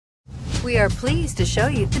We are pleased to show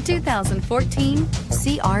you the 2014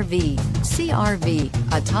 CR-V. CR-V,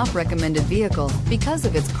 a top recommended vehicle because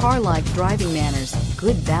of its car-like driving manners,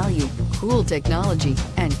 good value, cool technology,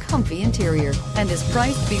 and comfy interior, and is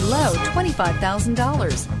priced below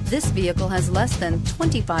 $25,000. This vehicle has less than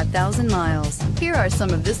 25,000 miles. Here are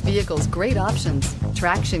some of this vehicle's great options: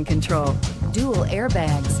 traction control, dual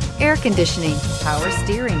airbags, air conditioning, power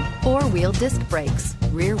steering, four-wheel disc brakes,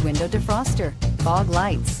 rear window defroster, fog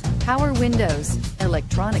lights, power windows,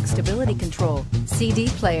 electronic stability control, CD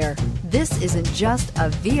player. This isn't just a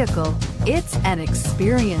vehicle, it's an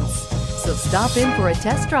experience. So stop in for a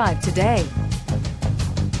test drive today.